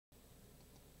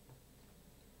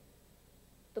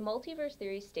The multiverse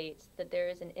theory states that there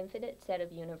is an infinite set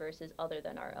of universes other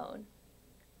than our own.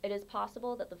 It is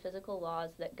possible that the physical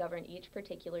laws that govern each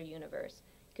particular universe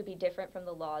could be different from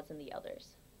the laws in the others.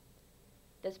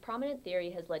 This prominent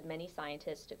theory has led many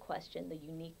scientists to question the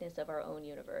uniqueness of our own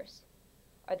universe.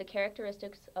 Are the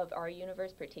characteristics of our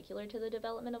universe particular to the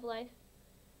development of life?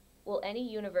 Will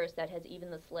any universe that has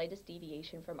even the slightest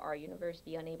deviation from our universe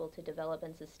be unable to develop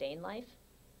and sustain life?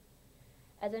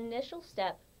 As an initial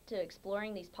step to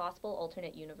exploring these possible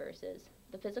alternate universes,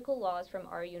 the physical laws from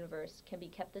our universe can be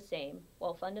kept the same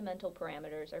while fundamental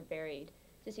parameters are varied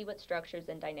to see what structures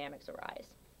and dynamics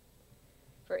arise.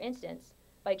 For instance,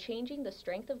 by changing the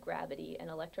strength of gravity and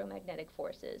electromagnetic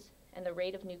forces and the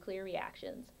rate of nuclear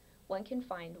reactions, one can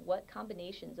find what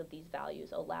combinations of these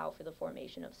values allow for the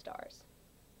formation of stars.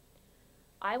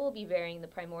 I will be varying the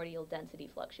primordial density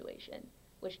fluctuation,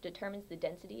 which determines the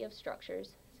density of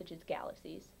structures, such as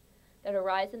galaxies, that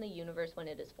arise in the universe when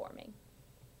it is forming.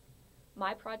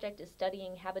 My project is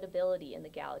studying habitability in the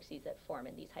galaxies that form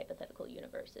in these hypothetical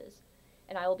universes,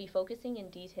 and I will be focusing in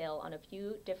detail on a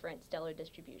few different stellar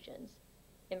distributions,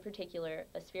 in particular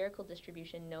a spherical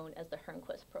distribution known as the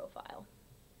Hernquist profile.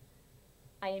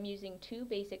 I am using two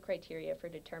basic criteria for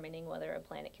determining whether a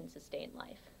planet can sustain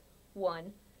life.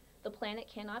 One, the planet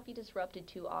cannot be disrupted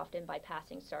too often by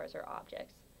passing stars or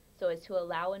objects, so as to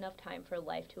allow enough time for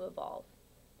life to evolve.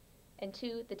 And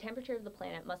two, the temperature of the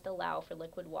planet must allow for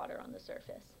liquid water on the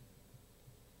surface.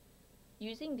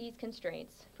 Using these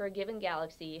constraints, for a given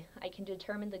galaxy, I can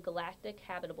determine the galactic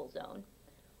habitable zone,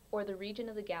 or the region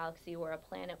of the galaxy where a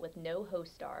planet with no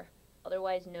host star,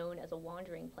 otherwise known as a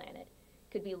wandering planet,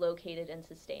 could be located and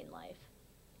sustain life.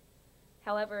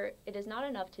 However, it is not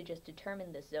enough to just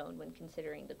determine this zone when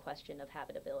considering the question of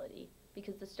habitability,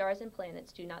 because the stars and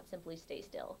planets do not simply stay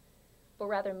still, but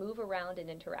rather move around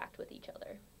and interact with each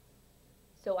other.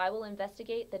 So I will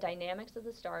investigate the dynamics of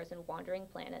the stars and wandering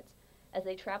planets as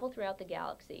they travel throughout the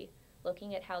galaxy,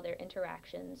 looking at how their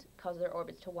interactions cause their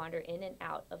orbits to wander in and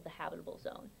out of the habitable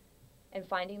zone, and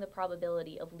finding the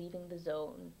probability of leaving the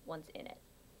zone once in it.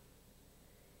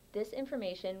 This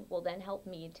information will then help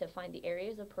me to find the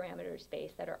areas of parameter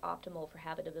space that are optimal for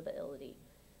habitability,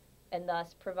 and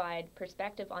thus provide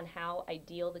perspective on how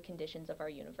ideal the conditions of our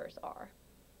universe are.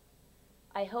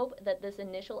 I hope that this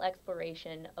initial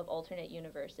exploration of alternate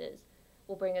universes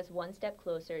will bring us one step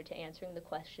closer to answering the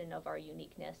question of our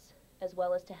uniqueness, as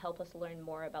well as to help us learn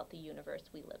more about the universe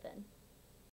we live in.